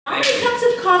How many cups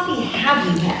of coffee have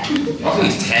you had? I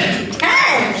think it's 10. 10?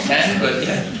 10, but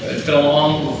yeah, it's been a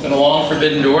long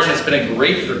Forbidden Door, and it's been a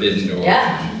great Forbidden Door.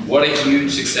 Yeah. What a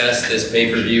huge success this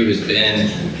pay-per-view has been.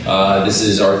 This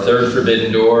is our third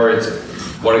Forbidden Door.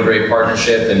 What a great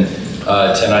partnership, and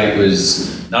tonight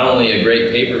was not only a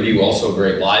great pay-per-view, also a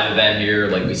great live event here.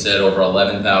 Like we said, over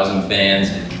 11,000 fans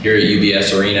here at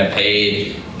UBS Arena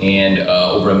paid, and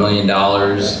over $1 million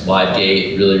live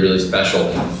gate, really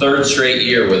special. Third straight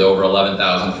year with over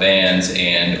 11,000 fans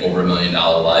and over $1 million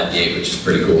live gate, which is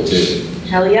pretty cool too.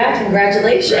 Hell yeah,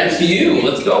 congratulations. Congrats to you,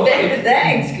 let's go.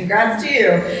 Thanks, congrats to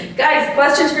you. Guys,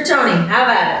 questions for Tony, how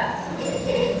about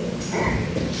it?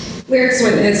 Lyrics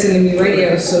with SNME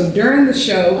Radio. So during the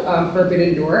show,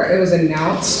 Forbidden Door, it was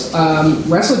announced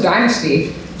Wrestle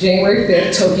Dynasty, January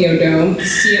 5th, Tokyo Dome,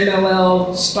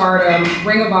 CMLL, Stardom,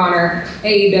 Ring of Honor,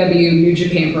 AEW, New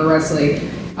Japan Pro Wrestling.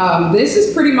 This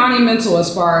is pretty monumental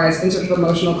as far as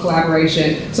interpromotional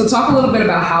collaboration. So talk a little bit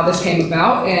about how this came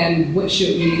about and what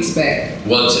should we expect?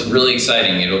 Well, it's really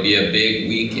exciting. It'll be a big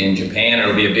week in Japan.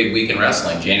 It'll be a big week in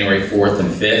wrestling. January 4th and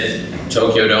 5th,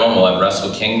 Tokyo Dome. We'll have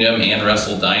Wrestle Kingdom and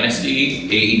Wrestle Dynasty.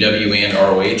 AEW and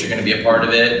ROH are going to be a part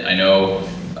of it. I know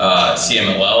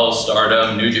CMLL,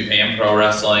 Stardom, New Japan Pro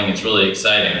Wrestling. It's really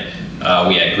exciting.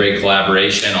 We had great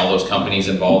collaboration, all those companies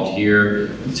involved here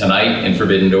tonight in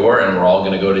Forbidden Door, and we're all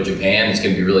going to go to Japan. It's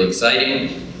going to be really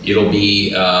exciting. It'll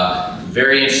be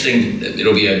very interesting.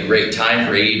 It'll be a great time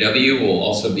for AEW. We'll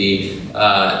also be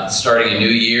starting a new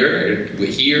year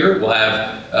here. We'll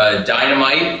have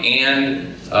Dynamite and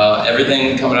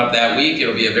everything coming up that week.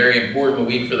 It'll be a very important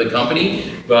week for the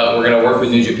company, but we're going to work with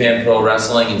New Japan Pro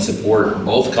Wrestling and support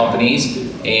both companies,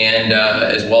 and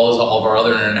as well as all of our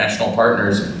other international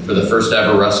partners for the first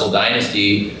ever Wrestle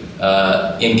Dynasty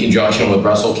in conjunction with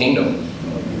Wrestle Kingdom.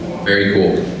 Very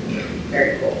cool.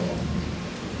 Very cool.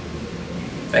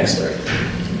 Thanks, Larry.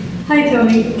 Hi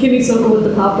Tony, Kimmy Sokol with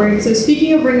the Pop Break. So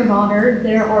speaking of Ring of Honor,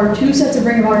 there are 2 sets of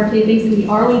Ring of Honor tapings in the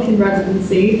Arlington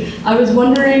residency. I was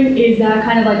wondering, is that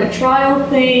kind of like a trial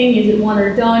thing? Is it one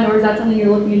or done, or is that something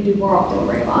you're looking to do more often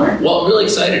with Ring of Honor? Well, I'm really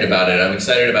excited about it. I'm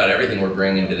excited about everything we're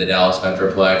bringing to the Dallas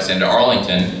Metroplex and to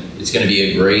Arlington. It's going to be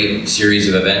a great series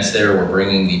of events there. We're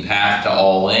bringing the Path to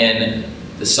All In,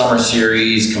 the Summer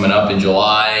Series coming up in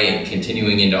July and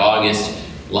continuing into August.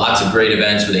 Lots of great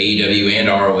events with AEW and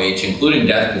ROH, including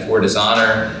Death Before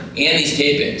Dishonor and these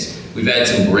tapings. We've had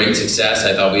some great success.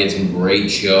 I thought we had some great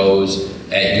shows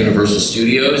at Universal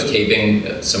Studios,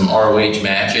 taping some ROH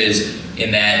matches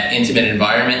in that intimate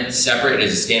environment, separate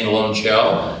as a standalone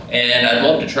show. And I'd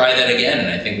love to try that again, and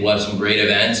I think we'll have some great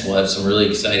events. We'll have some really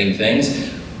exciting things.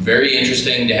 Very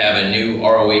interesting to have a new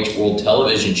ROH World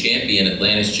Television Champion,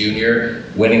 Atlantis Jr.,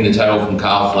 winning the title from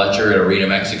Kyle Fletcher at Arena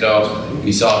Mexico.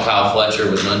 We saw Kyle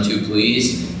Fletcher was none too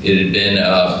pleased. It had been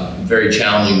a very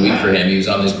challenging week for him. He was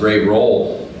on this great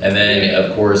roll. And then,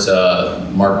 of course,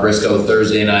 Mark Briscoe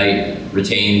Thursday night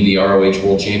retained the ROH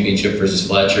World Championship versus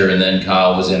Fletcher, and then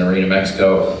Kyle was in Arena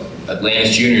Mexico.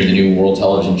 Atlantis Jr., the new World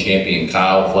Television Champion.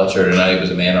 Kyle Fletcher tonight was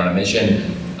a man on a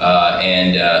mission.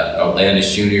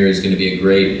 Atlantis Jr. is going to be a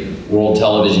great World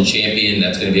Television Champion.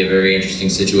 That's going to be a very interesting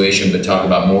situation, but talk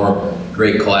about more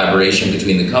great collaboration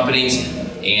between the companies.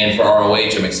 And for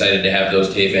ROH, I'm excited to have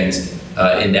those tapings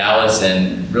in Dallas,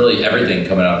 and really everything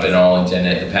coming up in Arlington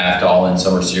at the Path to All In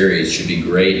Summer Series should be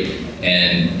great.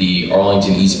 And the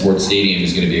Arlington Esports Stadium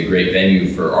is going to be a great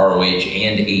venue for ROH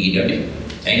and AEW.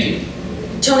 Thank you.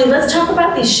 Tony, let's talk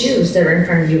about these shoes that are in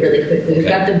front of you really quickly. We've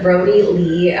got the Brody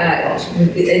Lee.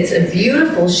 It's a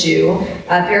beautiful shoe,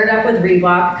 paired up with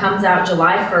Reebok. Comes out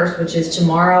July 1st, which is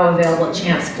tomorrow, available at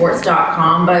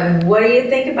champsports.com. But what do you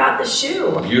think about the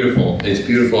shoe? Beautiful. It's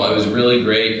beautiful. It was really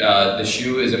great. The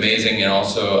shoe is amazing, and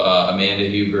also Amanda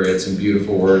Huber had some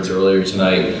beautiful words earlier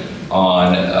tonight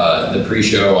on the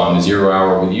pre-show on the 0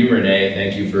 Hour with you, Renee.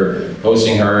 Thank you for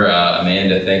hosting her.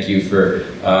 Amanda, thank you for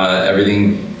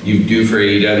everything you do for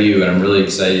AEW, and I'm really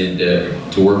excited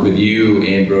to work with you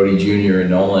and Brody Jr.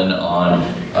 and Nolan on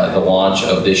the launch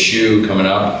of this shoe coming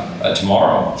up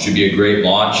tomorrow. Should be a great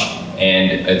launch,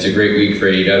 and it's a great week for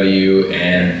AEW,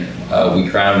 and we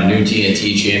crowned a new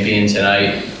TNT champion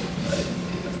tonight.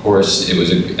 Of course,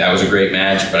 that was a great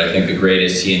match, but I think the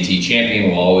greatest TNT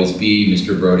champion will always be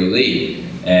Mr. Brody Lee,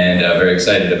 and very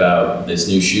excited about this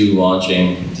new shoe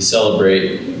launching to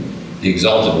celebrate the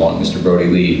exalted one, Mr. Brody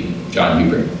Lee, John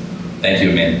Huber. Thank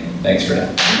you, man. Thanks for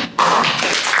that.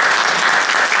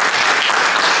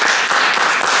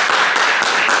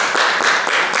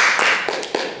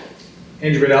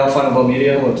 Adrian, Final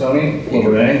Media. Hello, Tony.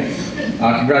 Hello, Renee.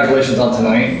 Congratulations on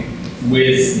tonight.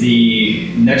 with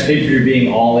the next pay-per-view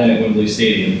being All In at Wembley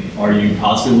Stadium, are you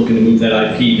possibly looking to move that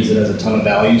IP because it has a ton of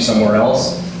value somewhere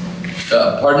else?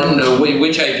 Pardon?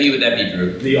 Which IP would that be,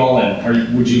 Drew? The All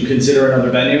In. Would you consider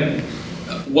another venue?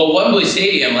 Well, Wembley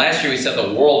Stadium, last year we set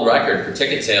the world record for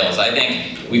ticket sales. I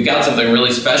think we've got something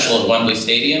really special at Wembley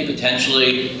Stadium.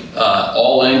 Potentially,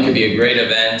 All In could be a great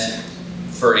event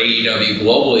for AEW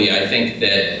globally. I think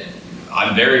that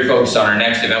I'm very focused on our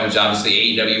next event, which is obviously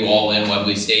AEW All In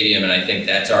Wembley Stadium, and I think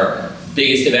that's our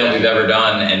biggest event we've ever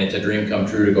done, and it's a dream come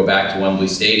true to go back to Wembley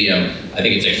Stadium. I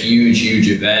think it's a huge, huge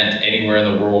event anywhere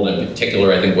in the world. In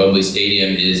particular, I think Wembley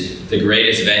Stadium is the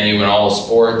greatest venue in all of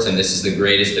sports, and this is the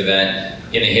greatest event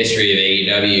in the history of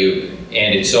AEW,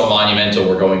 and it's so monumental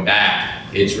we're going back.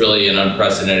 It's really an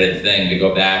unprecedented thing to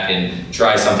go back and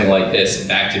try something like this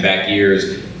back-to-back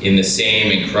years in the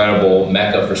same incredible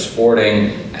mecca for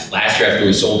sporting. Last year, after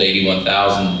we sold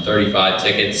 81,035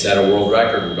 tickets, set a world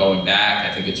record. We're going back.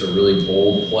 I think it's a really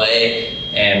bold play,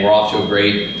 and we're off to a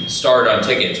great start on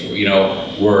tickets. You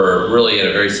know, we're really at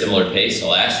a very similar pace to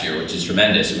last year, which is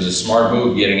tremendous. It was a smart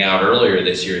move getting out earlier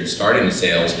this year and starting the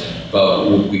sales, but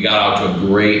we got out to a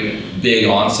great big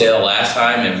on sale last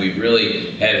time, and we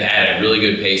really have had a really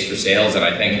good pace for sales. And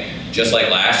I think just like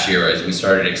last year, as we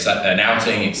started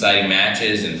announcing exciting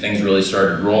matches and things really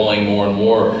started rolling more and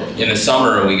more in the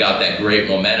summer, and we got that great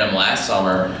momentum last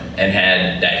summer and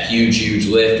had that huge, huge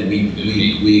lift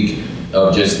week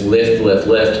of just lift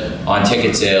on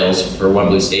ticket sales for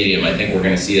Wembley Stadium. I think we're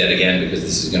going to see that again because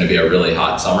this is going to be a really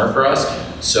hot summer for us.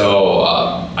 So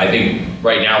I think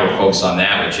right now we're focused on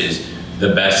that, which is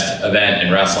the best event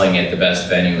in wrestling at the best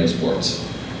venue in sports.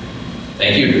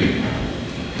 Thank you.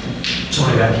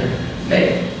 Tony back here.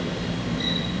 Hey.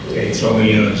 Hey,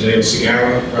 Tony, James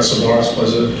Segura, Wrestle Bars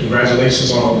President.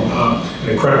 Congratulations on an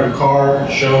incredible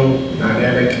card, show,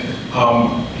 dynamic.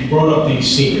 You brought up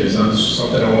these sneakers. That's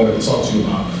something I wanted to talk to you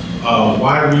about.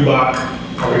 Why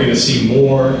Reebok? Are we going to see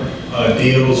more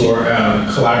deals or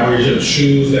collaboration of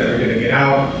shoes that are going to get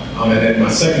out? And then my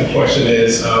second question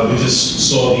is, we just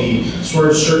saw the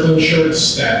Swerve Strickland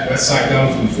shirts that Westside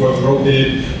Gun from Fourth Row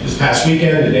did this past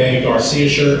weekend, the Danny Garcia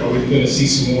shirt. Are we going to see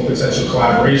some more potential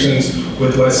collaborations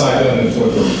with Westside Gun and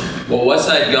Fourth Row? Well,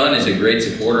 Westside Gun is a great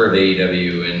supporter of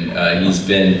AEW, and he's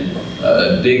been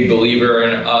a big believer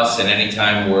in us, and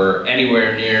anytime we're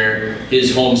anywhere near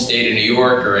his home state of New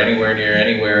York or anywhere near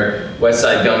anywhere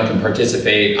Westside Gun can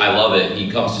participate, I love it. He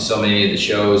comes to so many of the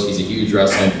shows. He's a huge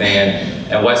wrestling fan,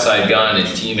 and Westside Gun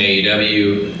is Team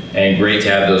AEW, and great to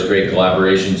have those great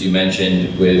collaborations you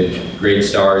mentioned with great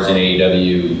stars in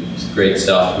AEW. It's great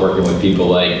stuff working with people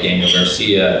like Daniel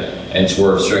Garcia and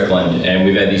Swerve Strickland, and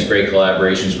we've had these great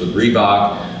collaborations with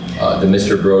Reebok, the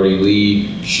Mr. Brody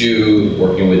Lee shoe,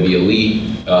 working with the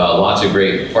Elite, lots of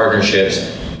great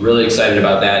partnerships. Really excited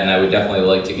about that, and I would definitely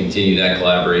like to continue that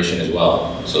collaboration as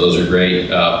well. So those are great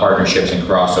partnerships and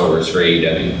crossovers for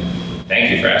AEW.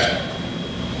 Thank you for asking.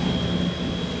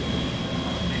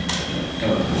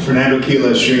 Fernando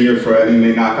Quiles Jr. for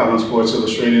MMA Knockout on Sports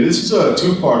Illustrated. This is a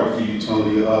two-parter for you,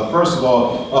 Tony. First of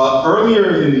all,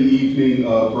 earlier in the evening,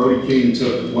 Brody King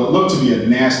took what looked to be a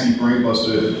nasty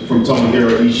brainbuster from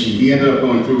Tomohiro Ishii. He ended up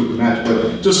going through with the match,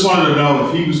 but just wanted to know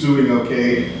if he was doing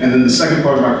okay. And then the second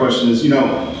part of my question is, you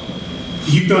know,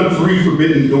 you've done 3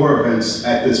 Forbidden Door events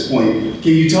at this point.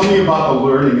 Can you tell me about the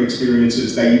learning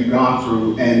experiences that you've gone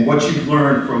through and what you've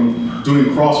learned from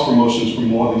doing cross promotions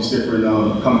from all these different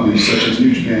companies such as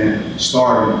New Japan,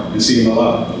 Stardom, and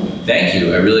CMLL? Thank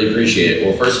you, I really appreciate it.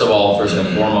 Well, first of all, first and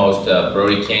foremost,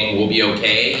 Brody King will be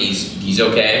okay. He's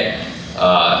okay.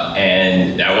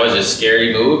 And that was a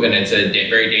scary move, and it's a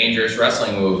very dangerous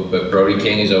wrestling move, but Brody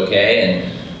King is okay,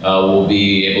 and we'll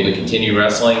be able to continue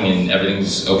wrestling and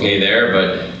everything's okay there,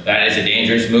 but that is a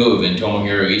dangerous move, and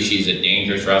Tomohiro Ishii is a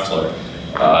dangerous wrestler.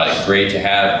 Great to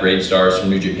have great stars from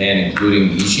New Japan,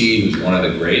 including Ishii, who's one of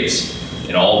the greats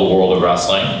in all the world of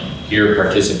wrestling, here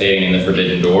participating in the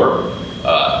Forbidden Door.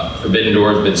 Forbidden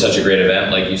Door has been such a great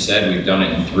event, like you said. We've done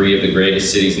it in 3 of the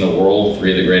greatest cities in the world,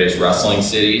 3 of the greatest wrestling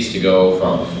cities, to go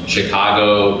from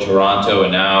Chicago, Toronto,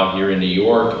 and now here in New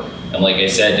York. And like I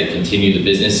said, to continue the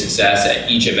business success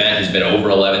at each event has been over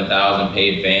 11,000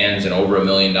 paid fans and over $1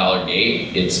 million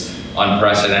gate. It's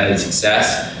unprecedented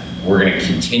success. We're going to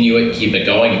continue it, keep it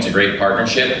going. It's a great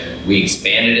partnership. We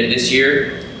expanded it this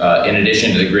year. In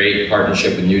addition to the great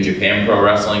partnership with New Japan Pro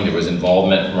Wrestling, there was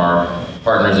involvement from our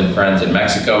partners and friends in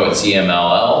Mexico at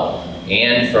CMLL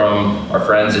and from our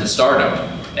friends at Stardom.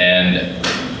 And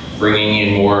bringing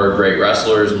in more great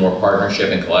wrestlers, more partnership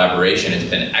and collaboration. It's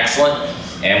been excellent.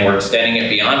 and we're extending it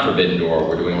beyond Forbidden Door.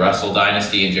 We're doing Wrestle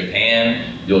Dynasty in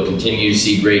Japan. You'll continue to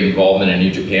see great involvement in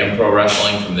New Japan Pro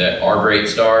Wrestling from our great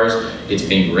stars. It's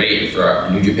been great for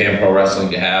New Japan Pro Wrestling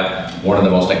to have one of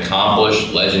the most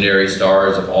accomplished, legendary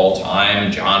stars of all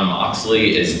time, Jon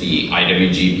Moxley, is the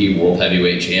IWGP World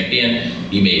Heavyweight Champion.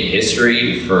 He made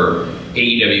history for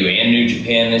AEW and New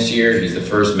Japan this year. He's the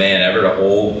first man ever to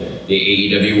hold the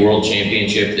AEW World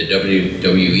Championship, the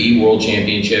WWE World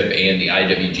Championship, and the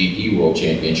IWGP World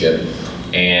Championship.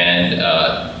 And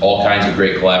all kinds of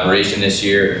great collaboration this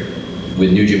year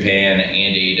with New Japan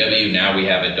and AEW. Now we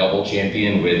have a double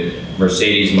champion with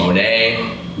Mercedes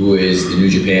Moné, who is the New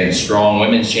Japan Strong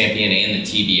Women's Champion and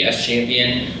the TBS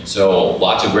Champion. So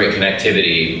lots of great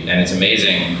connectivity, and it's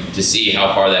amazing to see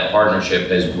how far that partnership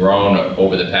has grown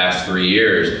over the past 3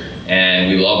 years. And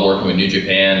we love working with New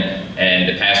Japan, and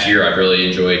the past year I've really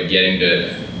enjoyed getting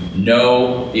to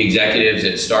know the executives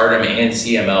at Stardom and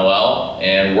CMLL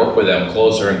and work with them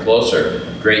closer and closer.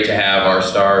 Great to have our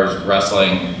stars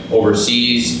wrestling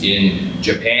overseas in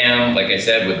Japan, like I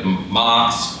said, with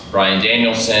Mox, Bryan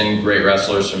Danielson, great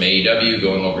wrestlers from AEW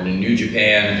going over to New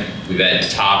Japan. We've had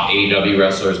top AEW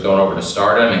wrestlers going over to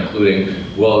Stardom, including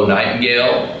Willow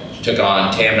Nightingale, took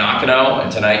on Tam Nakano, and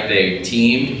tonight they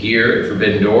teamed here at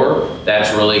Forbidden Door.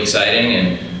 That's really exciting,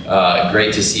 and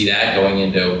great to see that going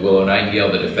into Willow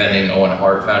Nightingale, the defending Owen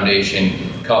Hart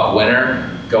Foundation Cup winner,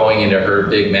 going into her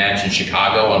big match in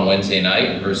Chicago on Wednesday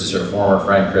night versus her former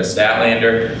friend Chris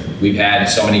Statlander. We've had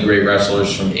so many great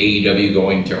wrestlers from AEW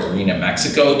going to Arena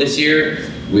Mexico this year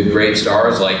with great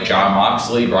stars like Jon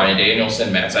Moxley, Bryan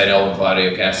Danielson, Matt Sydal, and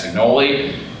Claudio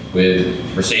Castagnoli,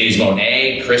 with Mercedes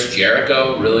Moné, Chris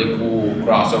Jericho, really cool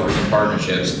crossovers and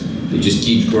partnerships. It just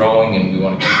keeps growing, and we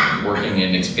want to keep working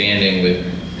and expanding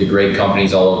with the great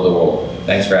companies all over the world.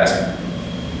 Thanks for asking.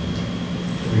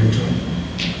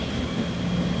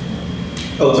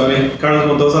 Hello, Tony. Carlos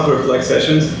Montosa for Flex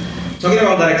Sessions. Talking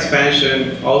about that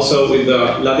expansion, also with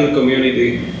the Latin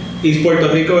community, is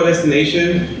Puerto Rico a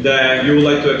destination that you would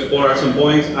like to explore at some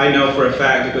point? I know for a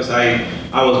fact, because I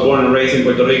was born and raised in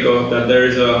Puerto Rico, that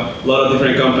there's a lot of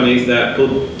different companies that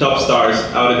put top stars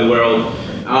out in the world.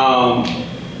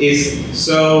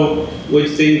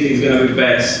 Which thing is going to be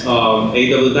best?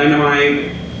 AEW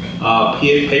Dynamite,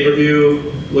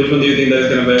 pay-per-view? Which one do you think that is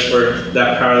going to be best for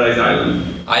that Paradise Island?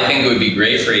 I think it would be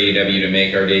great for AEW to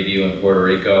make our debut in Puerto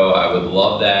Rico. I would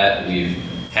love that. We've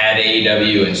had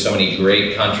AEW in so many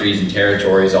great countries and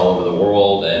territories all over the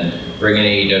world, and bringing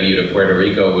AEW to Puerto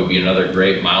Rico would be another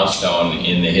great milestone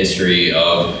in the history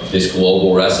of this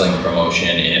global wrestling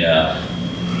promotion in a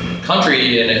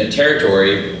country, in a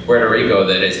territory, Puerto Rico,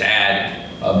 that has had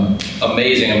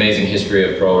amazing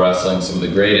history of pro wrestling. Some of the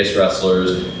greatest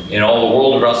wrestlers in all the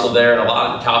world have wrestled there, and a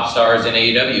lot of the top stars in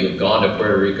AEW have gone to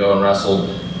Puerto Rico and wrestled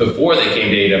before they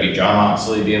came to AEW, Jon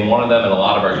Moxley being one of them, and a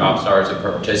lot of our top stars have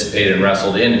participated and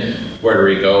wrestled in Puerto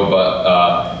Rico,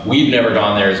 but we've never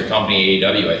gone there as a company,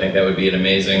 AEW. I think that would be an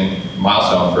amazing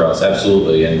milestone for us,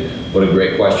 absolutely, and what a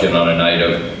great question on a night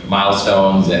of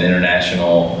milestones and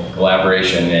international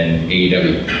collaboration in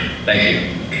AEW. Thank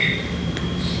you.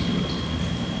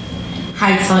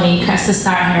 Hi, Tony. Cresta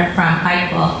Star here from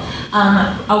Fightful.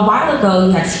 A while ago,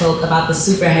 you had spoke about the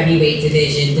super heavyweight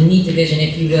division, the meat division,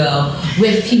 if you will,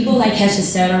 with people like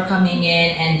Hechicero coming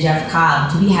in and Jeff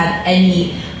Cobb. Do we have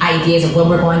any ideas of when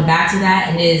we're going back to that?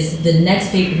 And is the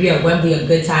next pay-per-view at Wembley a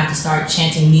good time to start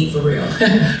chanting meat for real?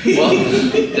 Well,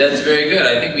 that's very good.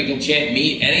 I think we can chant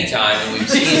meat anytime, and we've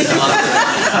seen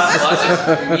lots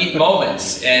of meat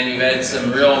moments, and we've had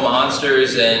some real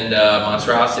monsters and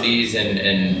monstrosities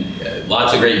and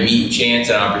lots of great meat chants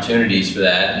and opportunities for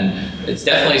that. And it's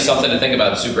definitely something to think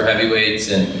about, super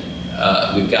heavyweights, and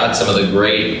we've got some of the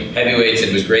great heavyweights.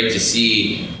 It was great to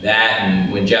see that,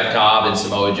 and when Jeff Cobb and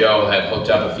Samoa Joe have hooked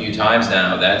up a few times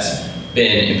now, that's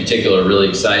been in particular really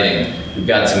exciting. We've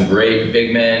got some great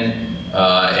big men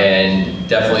and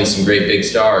definitely some great big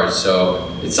stars, so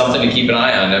it's something to keep an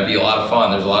eye on. That'd be a lot of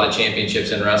fun. There's a lot of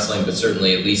championships in wrestling, but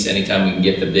certainly at least anytime we can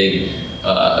get the big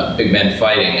men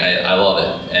fighting, I love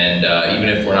it. And even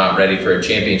if we're not ready for a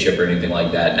championship or anything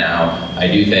like that now, I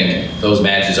do think those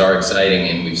matches are exciting,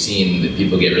 and we've seen that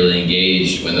people get really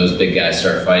engaged when those big guys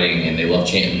start fighting, and they love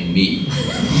chanting meat.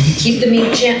 Keep the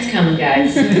meat chants coming,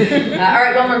 guys. All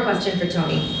right, one more question for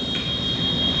Tony.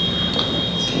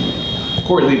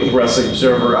 Corey Lee with Wrestling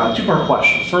Observer. Two-part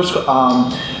question. First,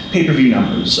 pay-per-view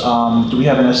numbers. Do we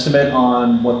have an estimate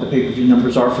on what the pay-per-view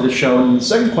numbers are for the show? And the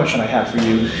second question I have for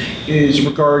you is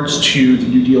regards to the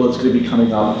new deal that's going to be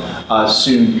coming up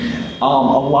soon. A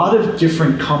lot of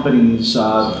different companies,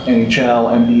 NHL,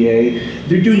 NBA,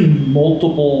 they're doing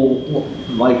multiple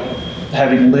like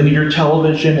having linear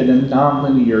television and then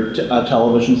non-linear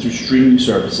television through streaming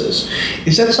services.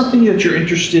 Is that something that you're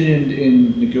interested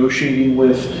in negotiating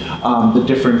with the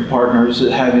different partners,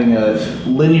 having a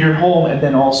linear home and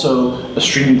then also a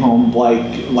streaming home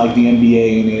like the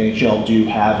NBA and the NHL do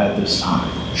have at this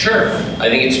time? Sure. I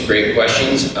think it's great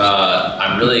questions.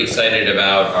 I'm really excited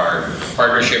about our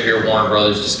partnership here, Warner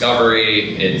Brothers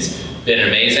Discovery. It's been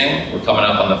amazing. We're coming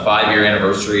up on the 5-year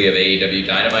anniversary of AEW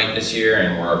Dynamite this year,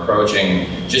 and we're approaching,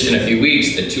 just in a few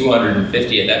weeks, the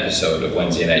 250th episode of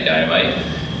Wednesday Night Dynamite.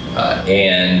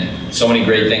 And so many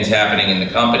great things happening in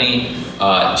the company.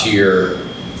 To your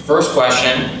first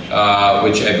question,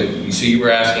 so you were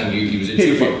asking, it was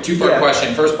a two-part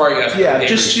question. First part you asked. Yeah,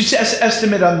 just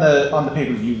estimate on the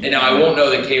pay-per-view. And now I won't know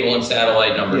the cable and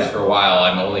satellite numbers for a while.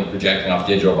 I'm only projecting off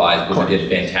digital buys, but we did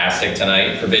fantastic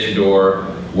tonight. Forbidden Door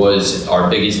was our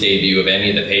biggest debut of any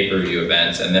of the pay-per-view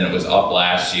events, and then it was up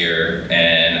last year,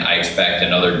 and I expect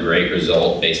another great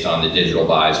result based on the digital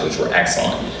buys, which were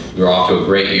excellent. We were off to a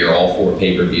great year. All 4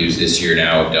 pay-per-views this year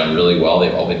now have done really well.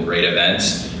 They've all been great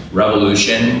events.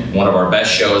 Revolution, one of our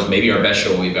best shows, maybe our best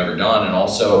show we've ever done, and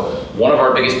also one of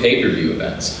our biggest pay-per-view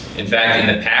events. In fact,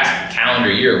 in the past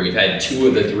calendar year, we've had 2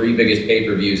 of the 3 biggest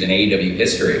pay-per-views in AEW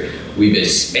history. We've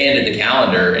expanded the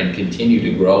calendar and continued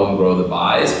to grow and grow the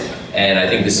buys, and I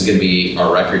think this is going to be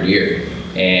our record year.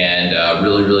 And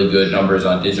really, really good numbers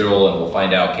on digital, and we'll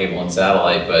find out cable and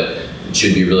satellite, but it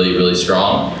should be really, really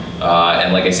strong.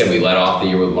 And like I said, we led off the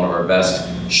year with one of our best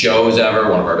shows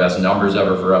ever, one of our best numbers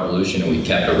ever for Revolution, and we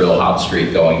kept a real hot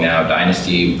streak going now.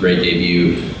 Dynasty, great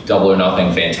debut, Double or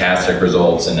Nothing, fantastic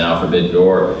results, and now Forbidden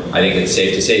Door. I think it's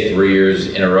safe to say 3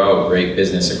 years in a row, great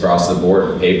business across the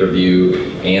board,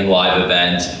 pay-per-view and live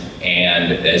event,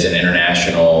 and as an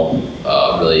international,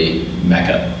 really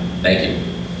mecca. Thank you.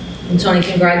 And Tony,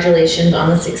 congratulations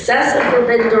on the success of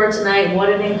Forbidden Door tonight. What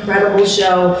an incredible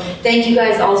show. Thank you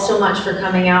guys all so much for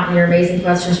coming out and your amazing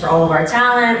questions for all of our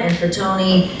talent. And for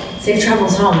Tony, safe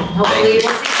travels home. Hopefully we'll see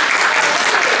you